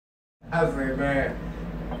I say, man,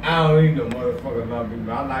 I don't eat no motherfucker not beef.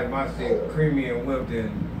 I like my shit creamy and whipped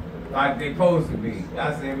and like they supposed to be.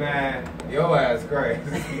 I say, man, your ass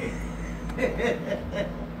crazy.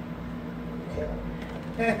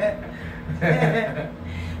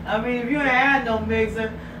 I mean, if you ain't had no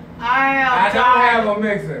mixer, I don't have a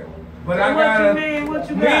mixer. But I got What you mean? What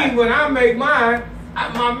you got? When I make mine,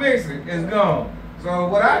 my mixer is gone. So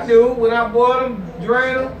what I do, when I boil them,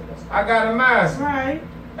 drain them, I got a master. Right.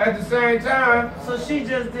 At the same time, so she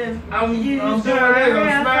just didn't. I'm doing this. I'm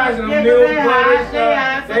smashing them milk butters.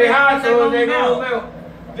 They hot, so they gonna melt.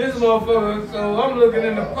 This motherfucker. So I'm looking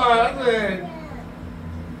in the pot. I said,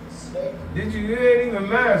 "Did you ain't even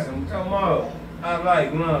mash them?" I'm talking about. I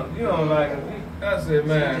like lumps. You don't like them. I said,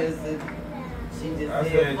 man. She just I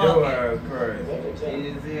said, said, fuck your it. ass crazy. She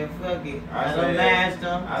just said, fuck it. I done mashed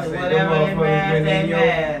them. I said, whatever they mashed, they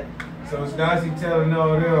mad. So now she telling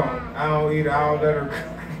all them, I don't eat her, I don't let her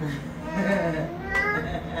cook.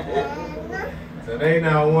 So they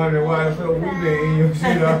now wondering why the fuck we been eating your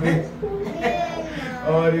shit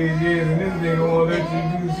all these years, and this nigga won't let you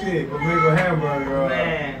do shit but make a hamburger or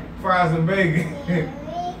fries and bacon.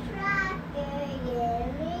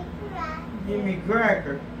 Give me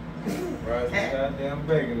cracker. Fries and goddamn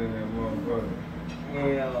bacon in that motherfucker.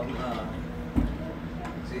 Hell no.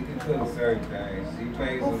 She can cook certain things. She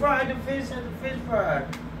makes Who fried the fish at the fish fry?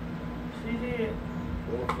 She did.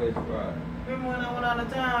 What fish fry? Remember when I went out of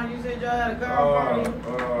town, you said y'all had a girl party?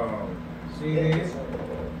 She did.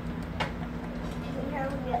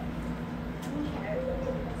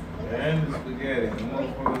 And the spaghetti. The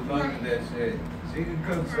motherfuckers loving that shit. She can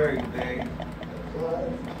cook certain things.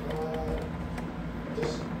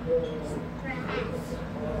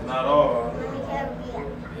 Not all.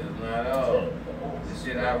 It's not all. The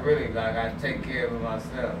shit I really like, I take care of it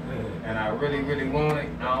myself. And I really, really want it,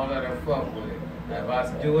 I don't let her fuck with it. If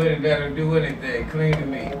I do it, let her do anything, clean to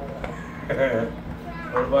me.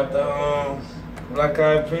 What about the black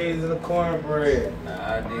eyed peas and the cornbread?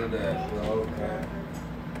 Nah, I do that. Okay.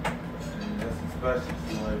 That's a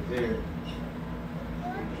specialty right there.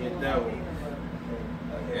 Get that one.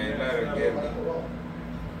 Okay, let her get me.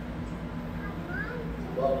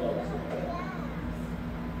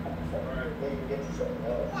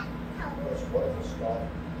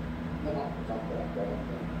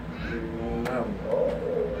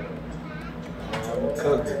 I'm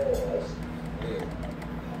cooking. Yeah.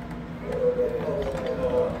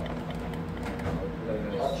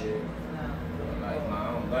 I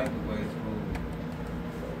don't like the way it's moving.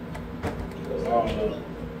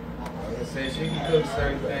 Like I said, she can cook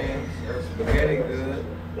certain things. Her spaghetti good.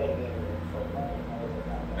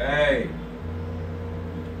 Hey.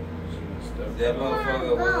 That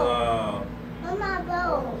motherfucker was,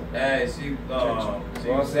 hey, she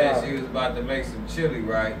said she was about to make some chili,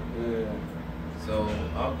 right? Yeah. So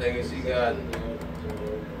I'm thinking she got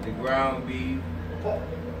the ground beef, the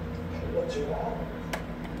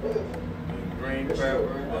green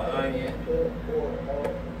pepper, the onion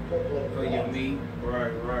for your meat.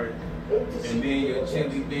 Right. And then your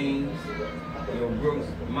chili beans, your Brooks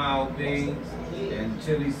mild beans, and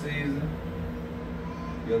chili season,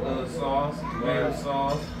 your little sauce, tomato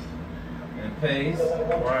sauce, and paste.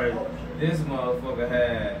 Right. This motherfucker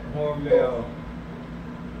had cornmeal.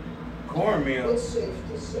 Cornmeal?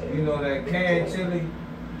 You know that canned chili?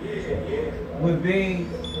 Yeah. With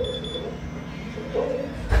beans?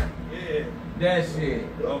 Yeah. That shit.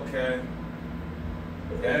 Okay.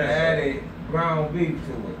 And added ground beef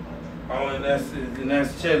to it. Oh, and that's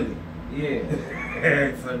chili. Yeah.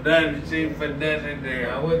 So that she put that in there.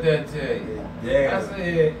 Now what that tell you? Yeah. I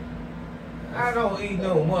said, I don't eat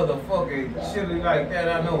no motherfucking chili like that.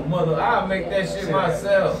 I'll make that shit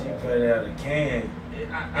myself. She put out a can.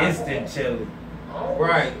 Instant chili.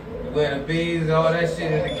 Right. With the beans, all that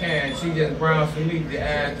shit in the can. She just browned some meat to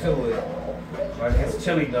add to it. Like it's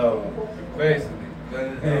chili dog. Basically.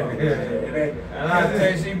 And I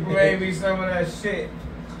tell you, she made me some of that shit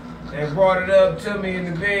and brought it up to me in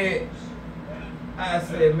the bed. I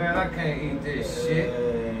said, man, I can't eat this shit.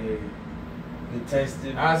 It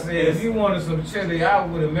tasted. I said, if you wanted some chili, I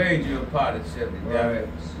would have made you a pot of chili. Right.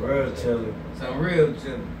 Real chili. Some real chili.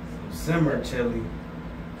 Some simmer chili.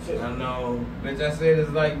 I know. Bitch, I said it's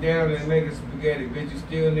like down and making spaghetti. Bitch, you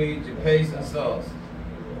still need your paste and sauce.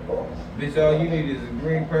 Bitch, all you need is a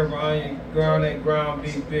green pepper, onion, ground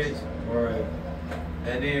beef, bitch. Right.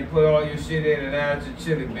 And then put all your shit in and add your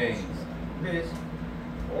chili beans. Bitch,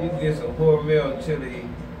 you can get some Hormel chili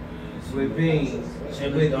with beans,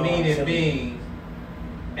 with meat and beans,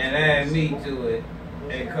 and add meat to it,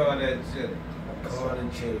 and call that chili. Call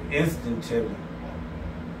it chili. Instant chili.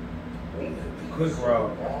 Quick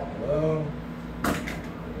route. Well,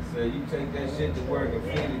 So you take that shit to work and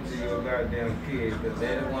feed it to your goddamn kids, because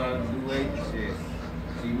they're the ones who ate the shit.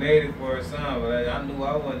 She made it for her son, but I knew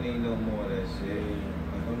I wouldn't need no more of that shit.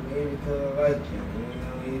 I'm eating because I like you.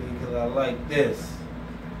 I'm eating because I like this.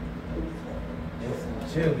 And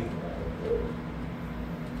some chili.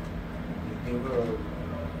 You give her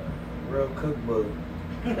a real cookbook.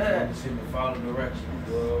 You should follow directions.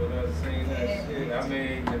 Well, when I seen that shit, I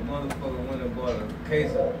mean, the motherfucker went and bought a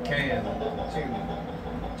case of cans of chili.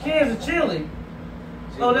 Cans of chili.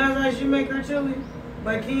 Oh, that's how she make her chili?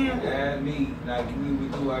 By can? Add meat, like we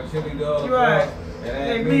would do our chili dogs. Right. And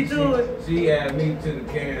Add add meat to it. She add meat to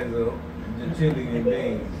the cans of the chili and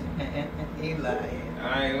beans. He lying.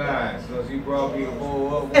 I ain't lying. So she brought me a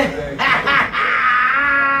bowl up one day.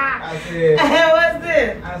 I said, What's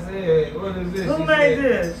this? I said, what is this? Who She made said,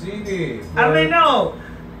 this? She did. I mean, no.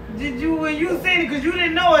 Did you, when you seen it, because you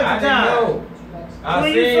didn't know at the time. I didn't know.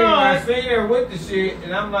 When you saw I it- seen her with the shit,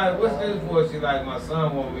 and I'm like, what's this for? She like, my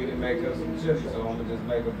son want me to make her some chili, so I'm gonna just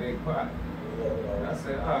make a big pot. I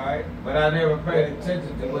said, all right. But I never paid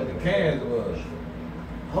attention to what the cans was.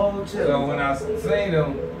 Whole chili. So when I seen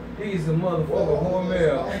them, these some motherfucking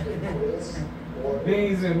Hormel,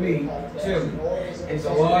 beans and meat, chili. And so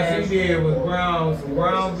all she did was some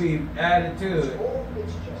ground beef added to it,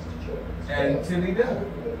 and chili done.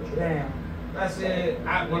 Damn. I said,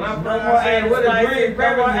 when I No first more I said, added what are spices. green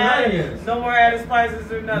peppers and added. onions? No more added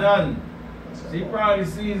spices or nothing. Nothing. She probably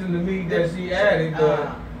seasoned the meat that she added,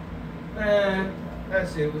 but man, that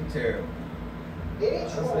shit was terrible. I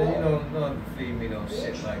said, you don't feed me no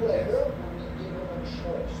shit like this.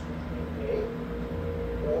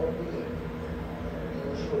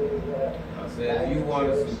 I said, if you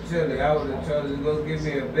wanted some chili, I would have told you to go get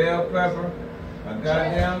me a bell pepper, a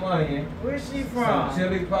goddamn onion, Where's she some from?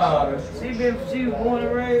 chili powder, She was born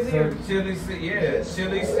and raised here. some chili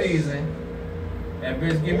season, and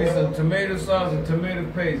bitch, give me some tomato sauce and tomato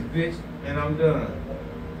paste, bitch, and I'm done.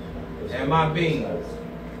 And my beans,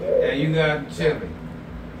 and you got chili.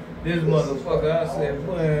 This motherfucker, I said,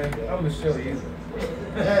 boy, I'm gonna show you.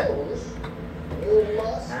 I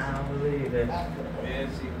don't believe it. Man,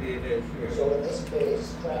 she did that shit. So in this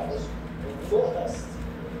case, Travis must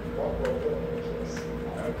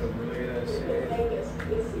I couldn't believe that shit.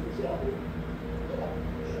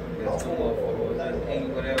 That's the motherfucker just eat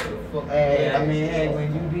whatever the fuck. Hey, I mean, hey, when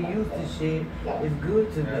you be used to shit, it's good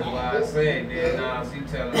to That's me. why I said that. Now she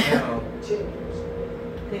telling him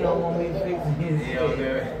He don't want me fixing his he don't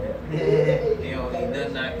shit. he don't eat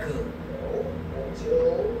nothing I cook.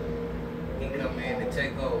 He come in to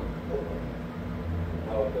take over.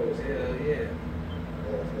 Hell yeah.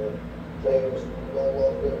 Players no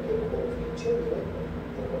longer capable of continuing.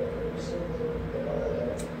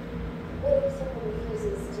 What if someone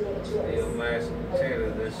refuses to make a choice? Still mashed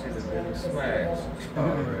potatoes, that shit has been smashed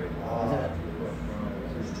already.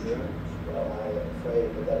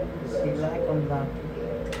 She like them, doctor.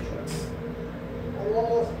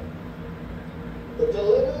 The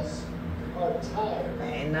delivers are tired.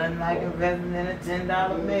 Ain't nothing like investing in a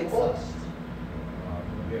 $10 mixer.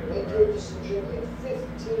 Make your decision in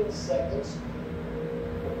 15 seconds.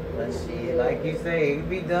 But shit, like you say, you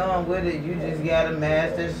be done with it. You just gotta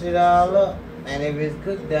mash that shit all up. And if it's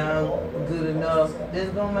cooked down good enough,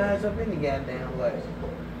 it's gonna mash up any goddamn way.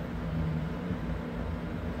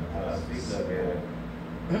 She look at it.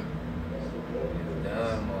 It's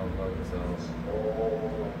done, motherfucker, so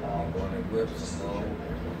you gonna whip some more,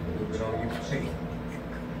 whip it on your feet.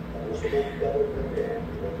 Those who make better than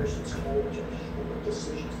the person's culture, the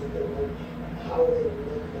decisions that they make, how they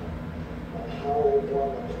make them, and how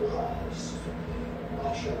one applies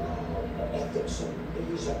rationale, ethics, and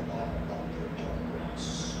these are not undertones.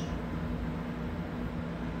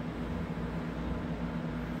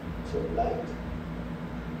 Tonight,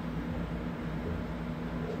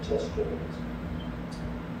 the testament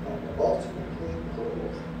and ultimately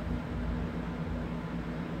prove.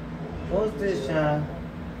 What's this, Sean?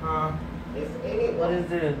 If anyone What is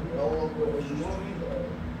this? no longer wishes to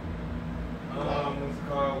It's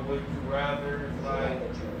called Would You Rather. It's like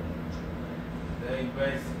they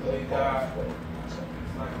basically got it's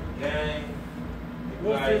like a game.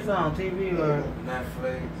 What's Like this on TV or?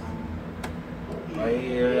 Netflix. Like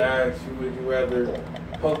here, I ask you, would you rather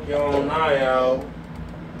poke your own eye out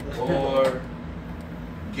or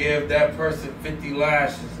give that person 50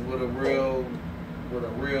 lashes with a real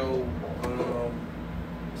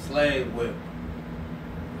slave whip?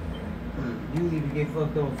 You need to get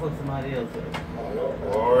fucked up and fuck somebody else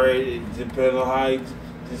up. Or it depends on how he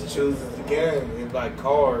just chooses the game. It's like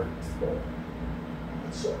cards.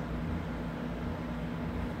 So,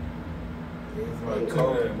 Yeah. Like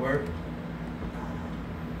COVID at work.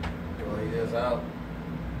 Or he just out.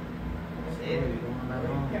 Said he was going back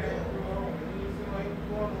home.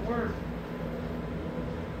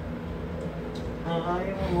 He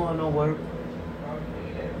wasn't going no work.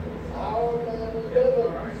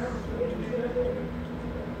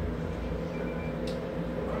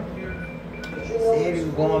 Said he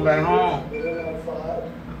was going back home.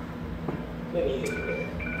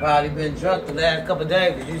 Probably been drunk the last couple of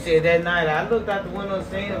days, because you said that night, I looked out the window and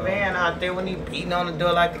seen a man out there when he beating on the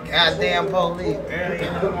door like the goddamn police early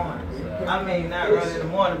in the morning. I mean, not early in the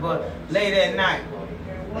morning, but late at night.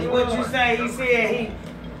 And what you say, he said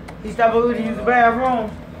he stopped over to use the bathroom.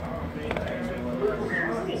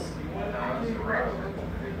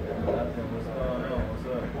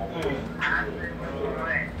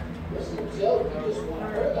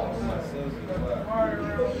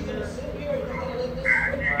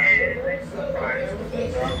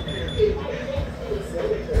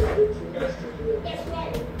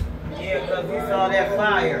 Yeah, because we saw that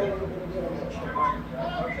fire.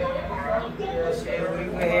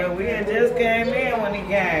 Shit, we had just came in when he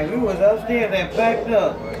came. We was upstairs and packed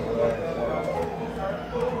up.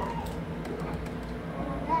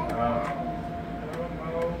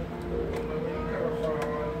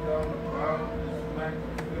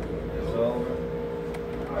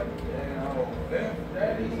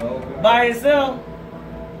 By yourself?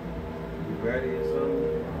 You ready or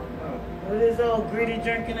something? What is old greedy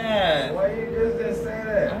drinking ass? Why you just didn't say I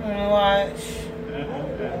that? don't know why.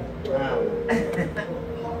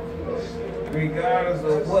 Regardless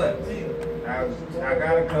of what, I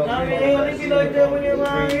gotta come. I mean, hell, it be like that when you're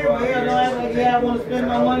around here, but hell, no, act like, yeah, I want to spend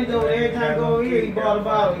my money though. Every time I go over here, he bought a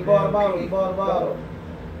bottle, he bought a bottle, he bought a bottle.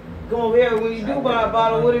 Come over here, when you do buy a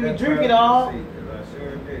bottle, what if he drink it all? I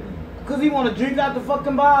sure didn't. Because he want to drink out the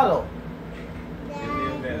fucking bottle.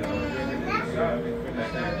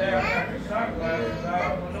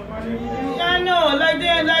 I know, like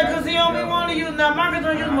that, like, because he only want to use, now Marcus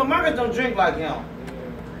don't use him, but Marcus don't drink like him.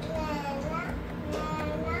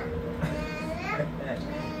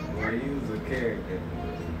 Well, he was a character.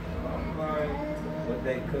 What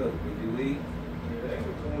they cook? Did you eat?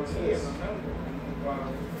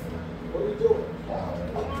 What are we doing?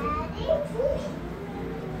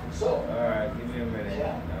 So, Alright, give me a minute.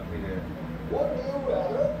 I'll be there. would you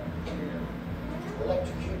rather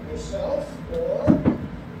electrocute yourself or would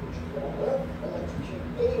you rather electrocute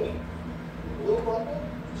Amy? The blue button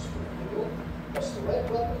is for you. Press the red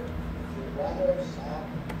button. Would you rather stop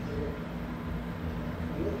here?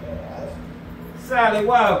 You have Sally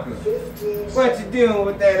Walker, 15 what you seconds. doing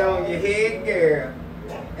with that on your head, girl?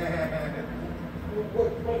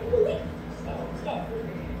 Wait. Stop.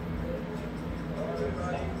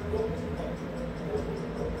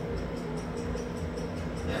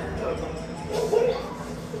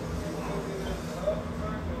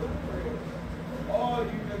 Oh, you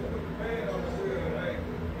just put the bed on the wheel, right?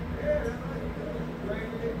 Yeah, that's right.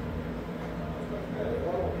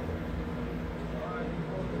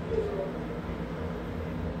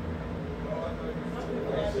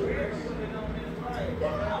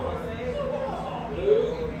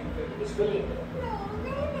 It's good.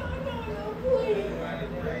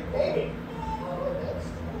 Amy, next.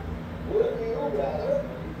 Would you rather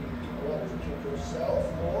electrocute yourself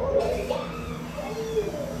or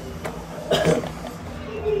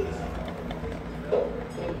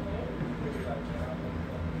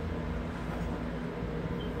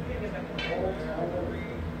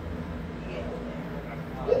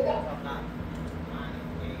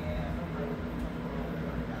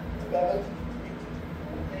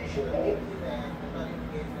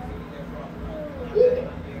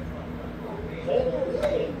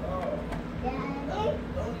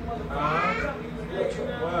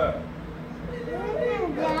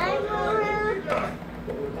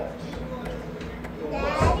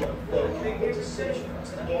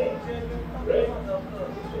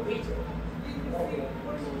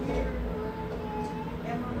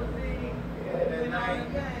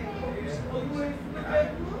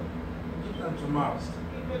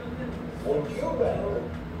would you rather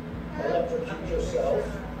electrocute yourself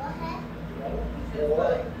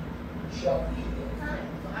or shock you?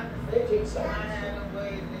 15 seconds.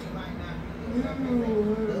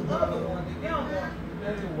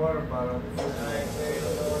 Don't worry about it.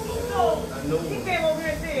 So, he came over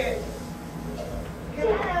here and said, can I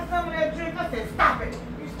have some of that drink? I said, stop it.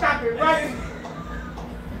 You stop it right.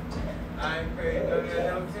 I ain't paid none of that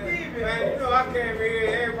no attention. Man, you know I came here,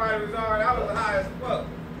 everybody was alright, I was high as fuck.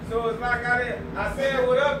 So it's like I said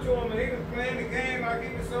what up to him and he was playing the game like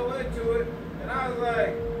he was so into it. And I was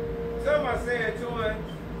like, something I said to him,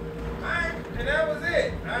 I ain't And that was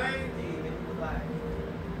it. I ain't.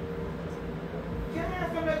 Can I have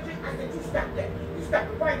some of that drink? I said, you stop that. You stop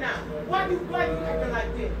it right now. Why you acting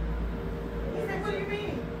like this? He said, what do you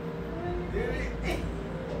mean?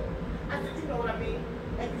 I said, you know what I mean?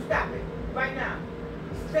 And you stop it right now.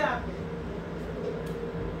 Stop it.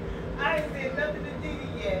 I ain't said nothing to Didi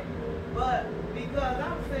yet, but because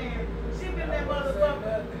I'm saying, she been that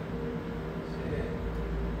motherfucker.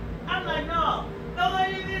 I'm like, no. No,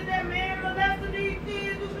 it is that man molesting these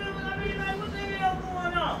kids. You feel what I mean? Like, what the hell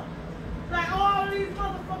going on? Like, all these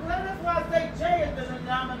motherfuckers. That's why I say Jay is the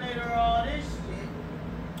denominator of all this shit.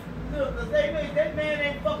 Look, because that man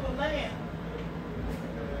ain't fucking land.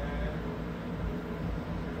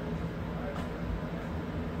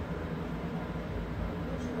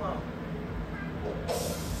 What you want?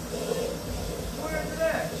 Where is it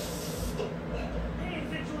at? He ain't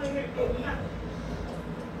sent you in here to get nothing.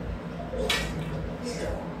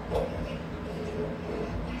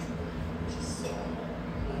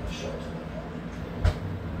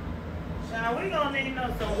 Now we gonna need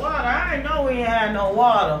some water. I ain't know we ain't had no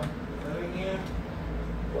water.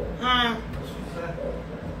 Huh?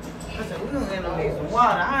 I said we gonna need some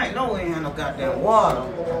water. I ain't know we ain't had no goddamn water.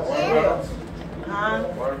 Huh?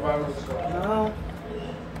 Water bottles? No.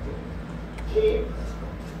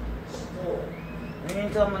 We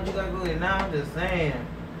ain't talking about you gotta go there now. I'm just saying.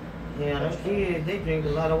 Yeah, them kids, they drink a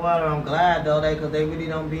lot of water. I'm glad though, because they really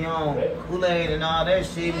don't be on Kool-Aid and all that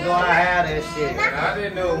shit, even though I had that shit. I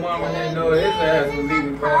didn't know Mama didn't know his ass was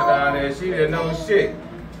leaving going down there. She didn't know shit.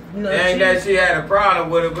 No, It ain't that she had a problem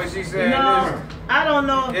with it, but she said no, this. I don't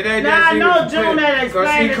know. It ain't Now that I she know was June had Because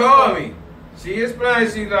explained she it. called me. She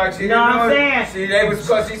explained she like she No, didn't I'm know saying- it. They was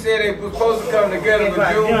because she said they was supposed to come together, Yeah, but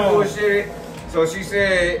right, June June. bullshit. So she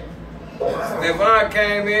said Devon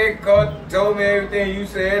came in, told me everything you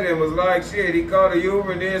said, and was like shit. He called a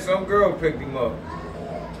Uber and then some girl picked him up.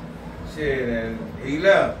 Shit, and he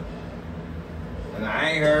left. And I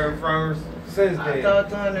ain't heard from her since then. I talked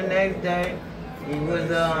to him the next day. He was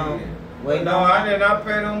waiting No, on. I did not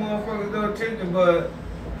pay no motherfuckers no attention, but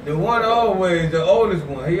the one always, the oldest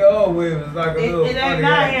one, he always was like a little It ain't funny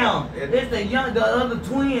not ass. him. It's the other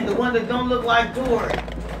twin, the one that don't look like Tori,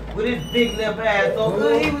 with his big lip ass. So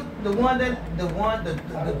Who? he was the twin.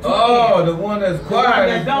 Oh, the one that's The one quiet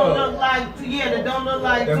that as don't fuck. look like, that don't look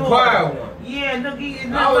like The Tori. quiet one. Yeah, look, he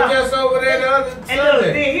look I was like, just over there the other and look,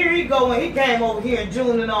 Sunday. then here he go when he came over here in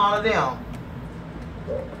June and all of them.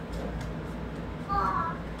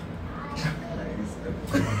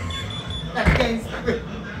 I can't speak.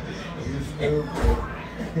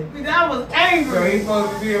 I was So angry. he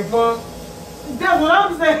supposed to be a punk? That's what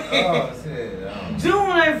I'm saying. Oh, shit. June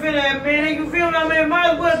ain't finna admit it. You feel what I mean?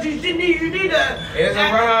 Might as well you need to. It's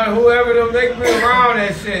around whoever them, they be around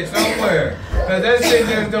that shit somewhere. Cause that shit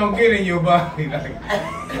just don't get in your body like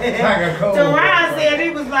a cold. So Ryan said he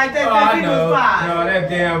was like that Oh, since I he know. was 5. No, that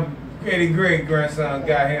damn Petty great grandson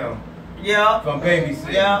got him Yeah. from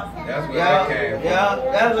babysitting. Yeah. That's where Yeah. that came from. Yeah.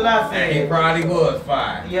 That's what I And he said. probably was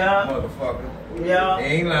 5. Yeah. Motherfucker. He Yeah.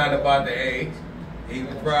 ain't lying about the age. He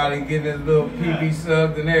was probably getting his little pee-pee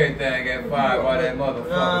sucked and everything at 5 by that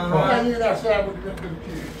motherfucker. Why you outside with the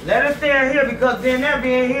kids? Let her stay here because then they're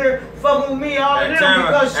being here fucking with me all of And them Tamara-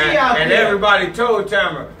 because she out and there. everybody told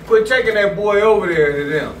Tamara, quit taking that boy over there to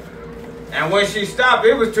them. And when she stopped,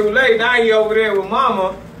 it was too late. Now he over there with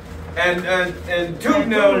mama and tooting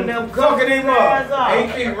them, fucking him up. And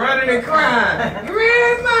he keep running and crying.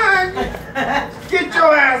 Grandma, get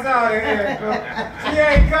your ass out of here. She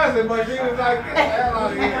ain't cussing, but she was like, get the hell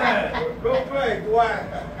out of here. Go play, boy.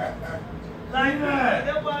 Like that.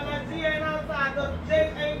 That's why that G ain't outside because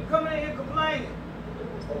Jay ain't coming in here complaining.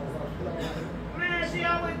 Man, she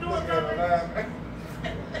always doing something.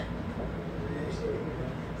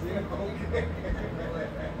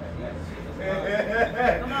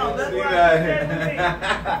 Come on, that's why she said to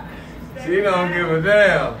me. She don't give a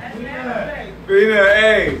damn. Peter,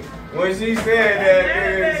 hey, when she said that,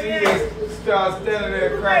 nigga, she just started standing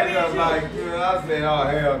there cracking up like, dude, I said, oh,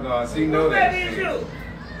 hell no. She know Who that baby is shit.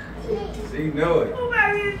 you? She know it. Who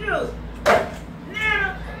baby is you?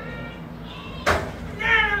 Nana.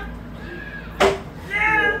 Nana.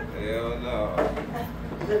 Nana. Hell no.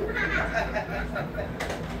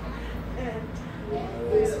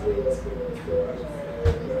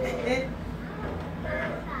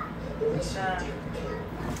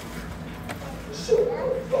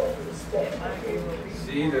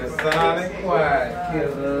 She the silent quiet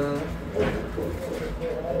killer.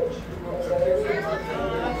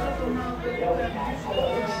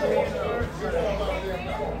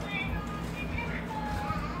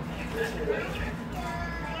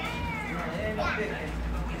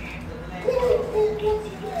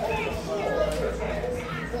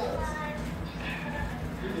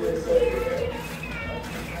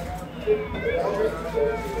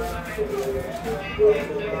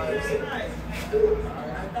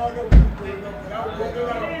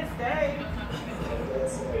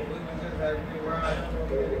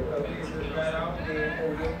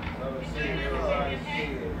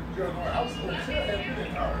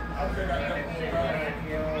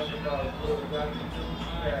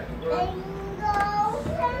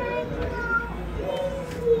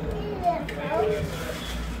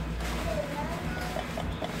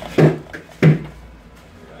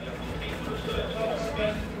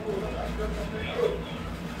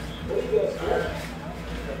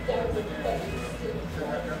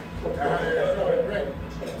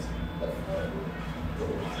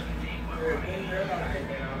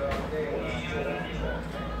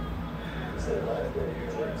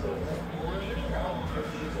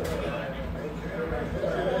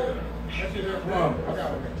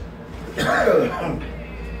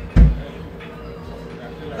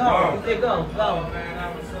 Go. Oh man,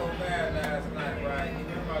 I was so mad last night, right? You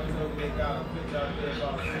remember I told you they got a bitch out there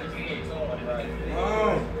about 6 foot tall, right?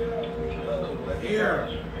 Here.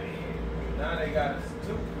 Now they got a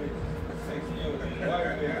two bitches, 6 foot,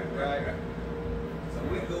 white bitches, right? So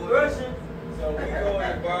we go Russian. So we go in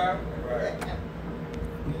the bar, right?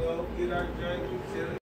 You know, get our drink, we chill.